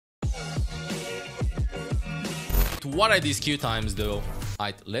Wait, what are these queue times though?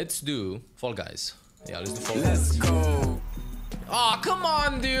 Alright, let's do Fall Guys. Yeah, let's do Fall Guys. Let's go. Oh, come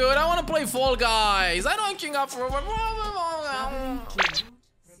on, dude. I want to play Fall Guys. I don't king up for...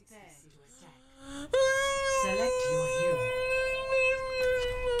 Select your hero.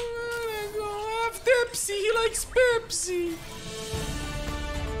 I have Pepsi. He likes Pepsi.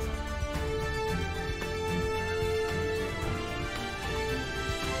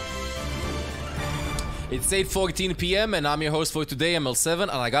 It's 8:14 p.m. and I'm your host for today, ML7,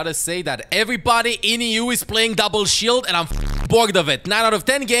 and I gotta say that everybody in EU is playing double shield and I'm bored of it. 9 out of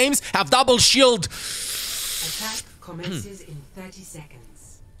 10 games have double shield. Attack commences in 30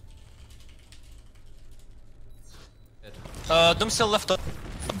 seconds. Doom still left. Go.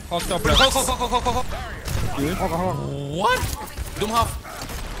 What? Doom half.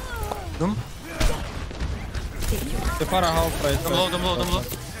 Doom. Doom low.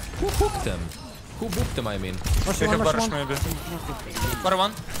 Who hooked him? Who booked him, I mean? Barış maybe. Bar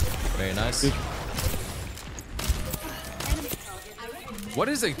one. Very nice. What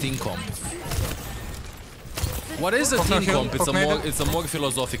is a team comp? What is a team comp? It's a more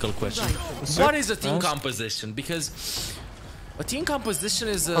philosophical question. What is a team composition? Because a team composition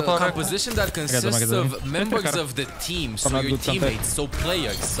is a composition that consists of members of the team, so your teammates, so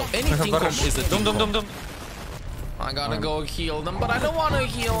players. So any team comp is a team comp. I gotta go heal them, but I don't wanna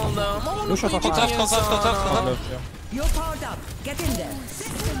heal them. I wanna play GTS. You're powered up. Get in there.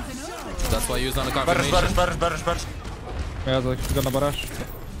 That's why I used on the confirmation. Barış. Ja go na baraż.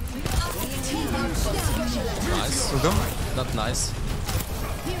 Nice. Not nice.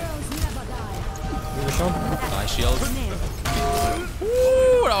 Wyszedł. Nice shield.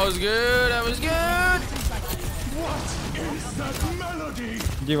 Ooh, that was good. That was good.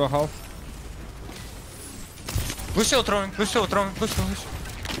 Diva half. We're still throwing.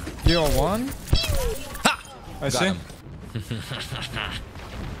 Diva one. Ha! I Got see. him.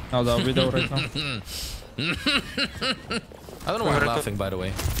 No, the widow right now. I don't know why I'm laughing, by the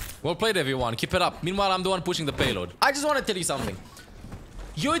way. Well played, everyone. Keep it up. Meanwhile, I'm the one pushing the payload. I just want to tell you something.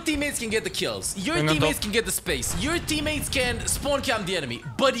 Your teammates can get the kills. Your teammates can get the space. Your teammates can spawn camp the enemy.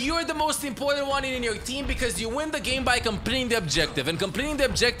 But you're the most important one in your team because you win the game by completing the objective. And completing the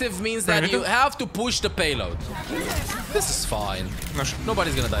objective means that you have to push the payload. This is fine.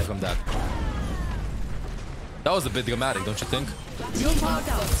 Nobody's gonna die from that. That was a bit dramatic, don't you think?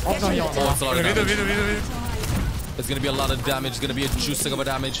 Oh, it's a lot of damage. It's gonna be a lot of damage. It's gonna be a juicing of a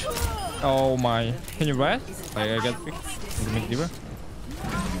damage. Oh my. Can you buy it? I get picked. Make Diva.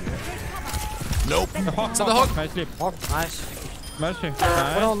 Nope. It's on the hook. Nice sleep. Nice. Mercy.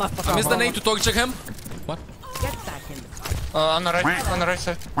 I missed the nade to torture him. What? Get back in. On the right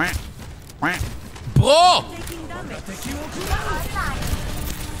side. Bro!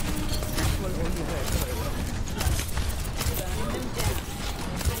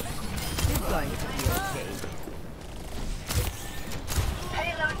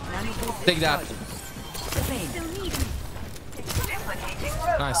 Take that.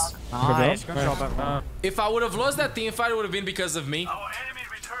 Nice. Nice. Good job. If I would have lost that team fight, it would have been because of me.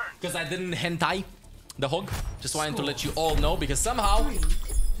 Because I didn't hentai the hog. Just wanted to let you all know because somehow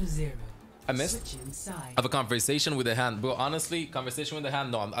 3-0. I missed. I have a conversation with the hand. Bro, honestly, conversation with the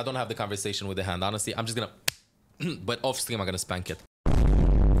hand? No, I don't have the conversation with the hand. Honestly, I'm just gonna... but off stream, I'm gonna spank it.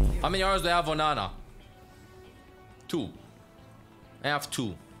 How many hours do I have on Nana? 2. I have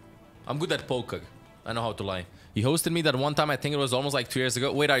 2. I'm good at poker. I know how to lie. You hosted me that one time, I think it was almost like 2 years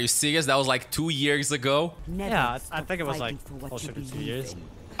ago. Wait, are you serious? That was like 2 years ago? Yeah, I think it was like closer to 2 years.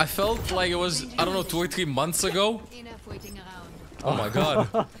 I felt like it was, I don't know, 2 or 3 months ago. Oh my god.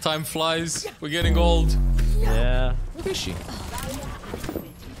 Time flies. We're getting old. Yeah. Where is she?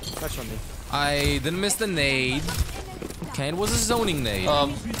 Touch on me. I didn't miss the nade. Okay, it was a zoning nade.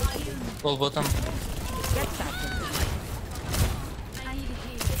 Well bottom.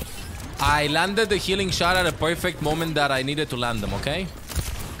 I landed the healing shot at a perfect moment that I needed to land them, okay?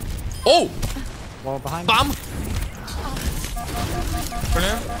 Oh! Wall behind. Bam!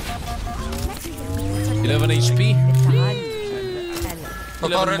 11 HP.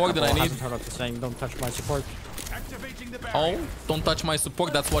 11 more than I need. Hasn't heard of the saying, don't touch my support. Oh, don't touch my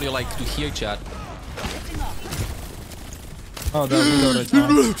support. That's what you like to hear, chat. Oh, the widow right now.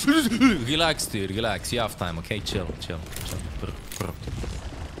 Relax, dude. Relax. You have time, okay? Chill. Brr.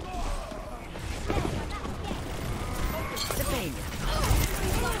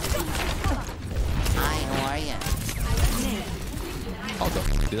 How the f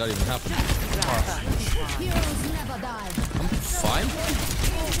did that even happen? I'm fine.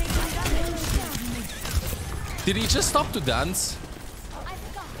 Did he just stop to dance?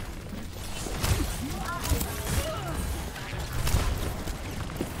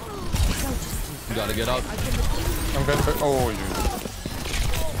 Gotta get out. I'm going for... Oh, you...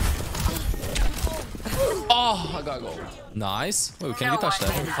 Oh, I gotta go. Nice. Wait, can we touch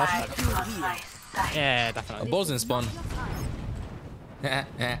that? Yeah, A definitely. ball's in spawn.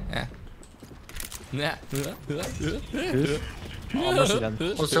 Oh, mercy then.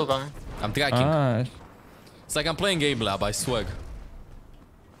 We're still going. I'm tracking. Nice. It's like I'm playing Game Lab, I swear.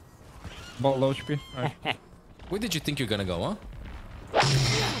 Ball low HP. Nice. Where did you think you're gonna go, huh?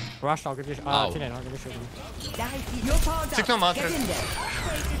 Rush, I'll give you... Ow. Teenage, I'll give you shooting. You're powered Signal up. matter. Get in there.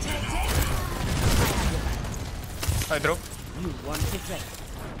 I drop. You want it right.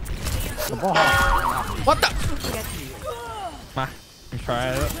 The ball. What the? Ma. You try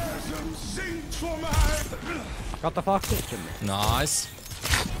it. Got the fuck. Nice.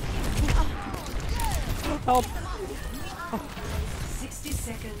 Help. 60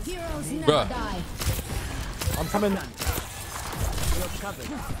 seconds. Heroes never Bruh. die. I'm coming. You're covered.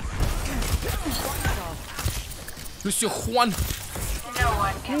 Monsieur Juan.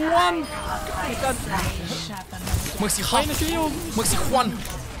 One. Merci Juan. Merci Juan.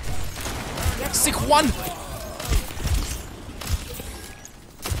 C'est Juan.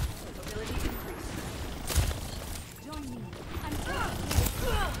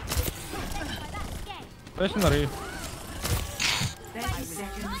 Stationary. 30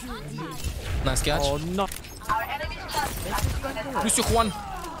 seconds. Nice catch. Oh, no. Monsieur Juan.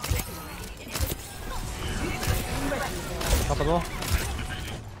 Got the ball.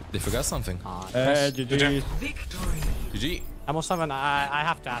 They forgot something. GG. GG. Almost 7. I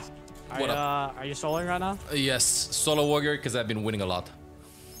have to ask. What Are you soloing right now? Yes, solo warrior because I've been winning a lot.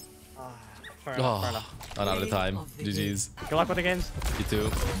 Fair enough, fair Oh, enough. not out of time. GG's. Good luck with the games. You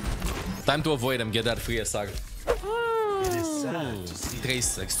too. Time to avoid him. Get that free SR.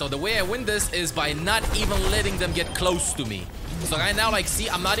 Trace. So the way I win this is by not even letting them get close to me. So right now, like, see,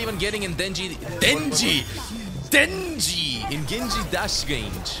 I'm not even getting in Denji in Genji dash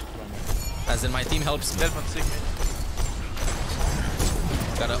range. As in, my team helps me.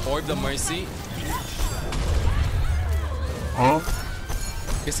 Gotta orb the Mercy. Oh.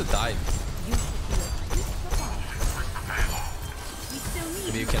 Guess it died.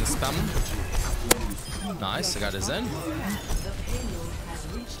 Maybe you can spam. Nice, I got his in.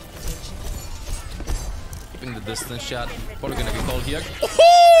 Keeping the distance, chat. Probably gonna recall here.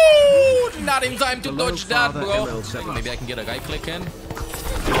 Oh, not in time to dodge that, bro. Maybe I can get a right click in.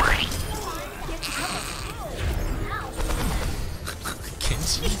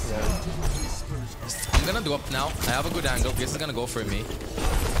 Kenji. I'm gonna drop now. I have a good angle. This is gonna go for me.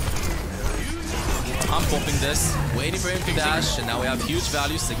 I'm popping this, waiting for him to dash, and now we have huge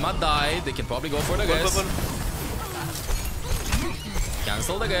value. Sigma died. They can probably go for the guess.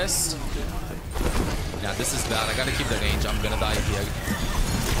 Cancel the guess. Yeah, this is bad. I gotta keep the range. I'm gonna die here.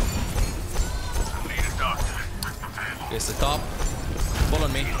 Here's the top. Ball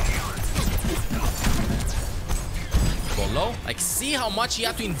on me. Ball low. Like, see how much he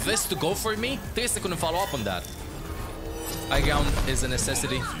had to invest to go for me? Tracer couldn't follow up on that. High ground is a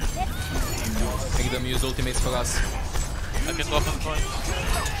necessity. Make them use ultimates for us. I can drop on point.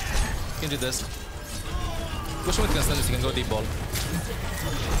 You can do this. Push him with Constantly so you can go deep ball.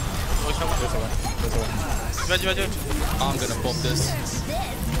 I'm gonna pop this.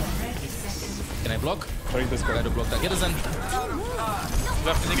 Can I block? Try to block that. Get us in.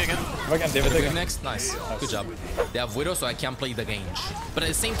 David next. Nice. Good job. They have Widow, so I can't play the range. But at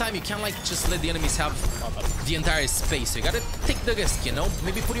the same time, you can't like just let the enemies have the entire space. So you gotta take the risk, you know?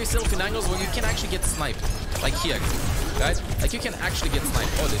 Maybe put yourself in angles where you can actually get sniped. Like here. Right? Like you can actually get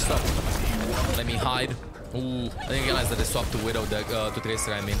sniped. Oh, they stopped. Let me hide. Ooh, I didn't realize that they swapped to Widow, to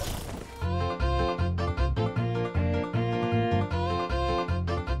Tracer, I mean.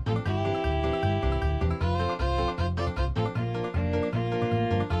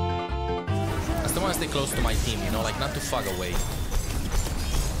 Stay close to my team, you know, like not too far away.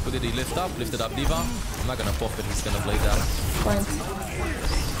 Who did he lift up? Lifted up Diva. I'm not gonna pop it, he's gonna blade that.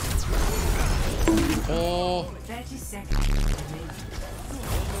 Oh. 30 seconds.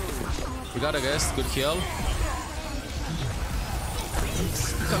 We got a rest, good kill.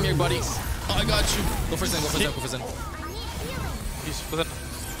 Come here, buddy. Oh, I got you. Go for Zen, go for Zen, go for Zen.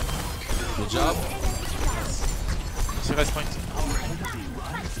 Good job.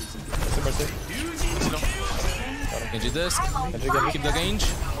 Genji this. Keep the range.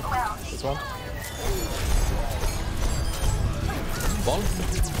 This one. Ball.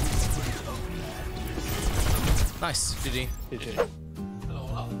 Nice. GG.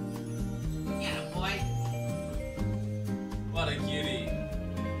 What a cutie.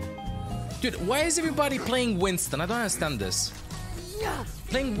 Dude, why is everybody playing Winston? I don't understand this.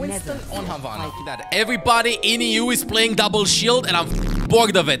 Playing Winston on Havana. That everybody in EU is playing double shield and I'm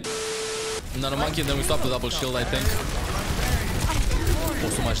bored of it. Not a monkey, then we stop the double shield, I think. Oh,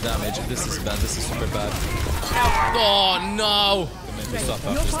 so much damage. This is bad. This is super bad. Oh no! Commit, we stop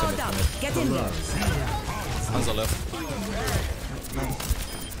up. Just commit. Get in there. Hanzo left.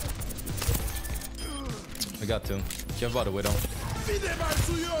 I got to. Care about the widow.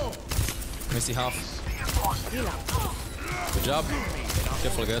 Let me see half. Good job.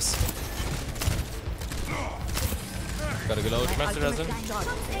 Careful, guys. Gotta reload.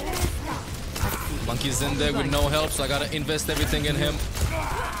 Monkey's in there with no help, so I gotta invest everything in him.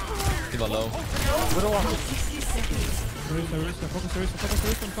 Leave low.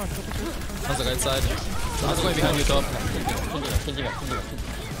 Hanzo right side. Hanzo going behind you top.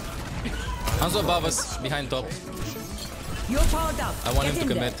 Hanzo above us, behind top. You're powered up. I want him to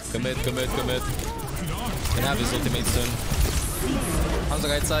commit. Commit. Can have his ultimate soon. Hanzo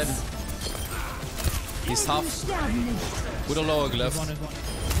right side. He's half. Widow lower left.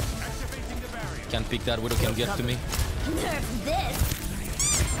 Can't pick that. Widow can get to me.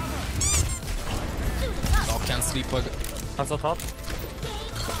 Oh, can't sleep. Hanzo top.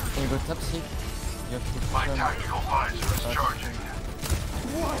 Can you go top seek? You have to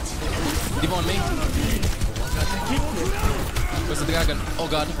Diva on me. Where's the dragon? Oh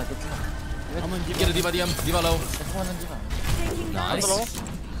god. Get a Diva DM. Diva low. Nice.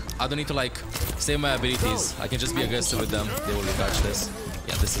 I don't need to like save my abilities. I can just be aggressive with them. They will catch this.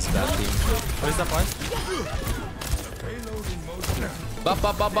 Yeah, this is bad team. What is that point?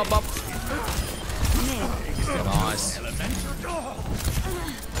 Bop. Nice.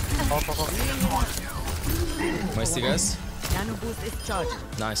 Nice, you guys. Nano boost is charged.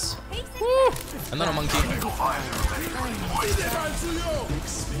 Nice. Woo! Another monkey.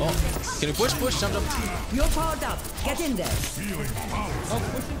 Oh, can you push? Jump. You're powered up. Get in there.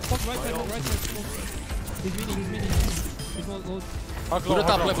 He's mini. He's low.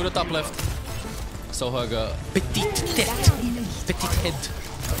 With the top left. So her petite head.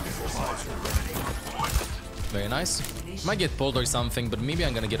 Very nice. Might get pulled or something, but maybe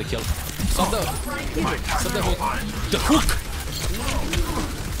I'm gonna get a kill. Stop the hook. The hook!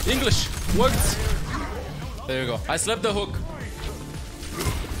 English! Worked! There you go. I slapped the hook.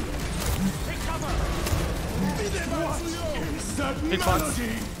 Big box.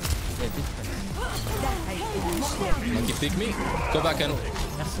 Monkey pick me. Go back in.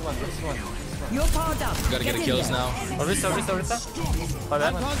 You're powered up. Gotta get the kills now. Orisa. My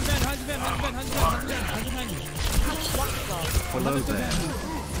bad.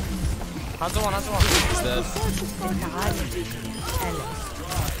 Hanzo one. He's dead.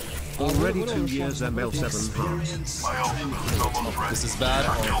 Already 2 years ML7. This is bad.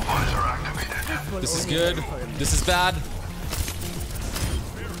 This is good. This is bad.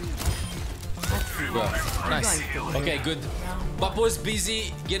 Yeah. Nice. Okay, good. Bappo is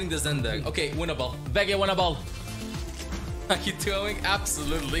busy getting the Zender. Okay, winnable. Vega, winnable. Are you throwing?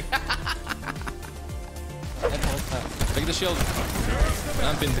 Absolutely. Take the shield.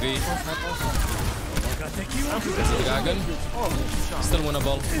 Lamp in 3. Dragon. Still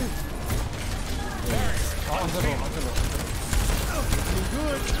winnable.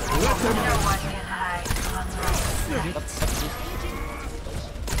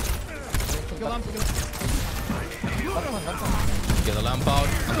 Get a lamp out.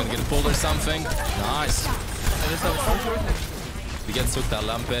 I'm gonna get pulled or something. Nice. He gets hooked at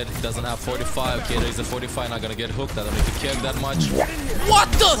lamp head. He doesn't have 45. Okay, there's a 45. Not gonna get hooked. I don't need to kill that much.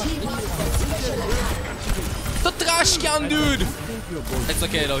 What the? The trash can, dude. It's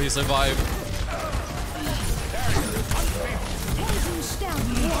okay though. He survived.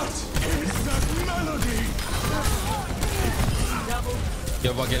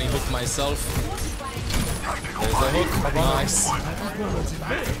 Care about getting hooked myself. There's the hook. Nice.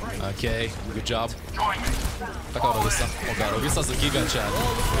 Okay, good job. Back out, Orisa. Oh god, Orisa's a giga chat.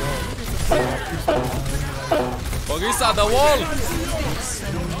 Orisa, the wall!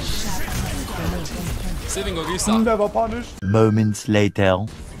 Saving Orisa. Never punished. Moments later.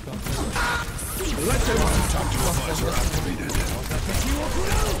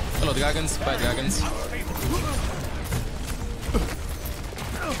 Hello, dragons. Bye, dragons.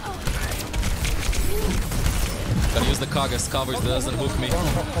 Gotta use the Kagas. Covers doesn't hook me.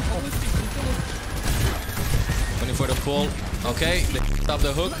 Waiting for the pull. Okay, they stop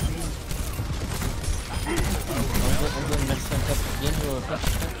the hook.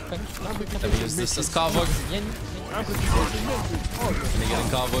 Let me use this as cover. Let me get in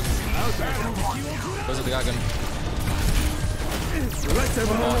cover. Where's the dragon?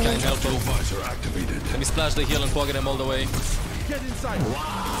 Oh, can't help him. Let me splash the heal and pocket him all the way. I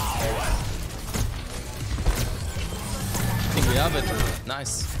think we have it.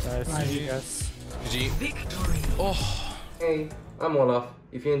 Nice. Nice. Yes. GG. Oh. Hey, I'm Olaf.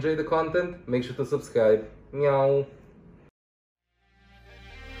 If you enjoy the content, make sure to subscribe. Meow.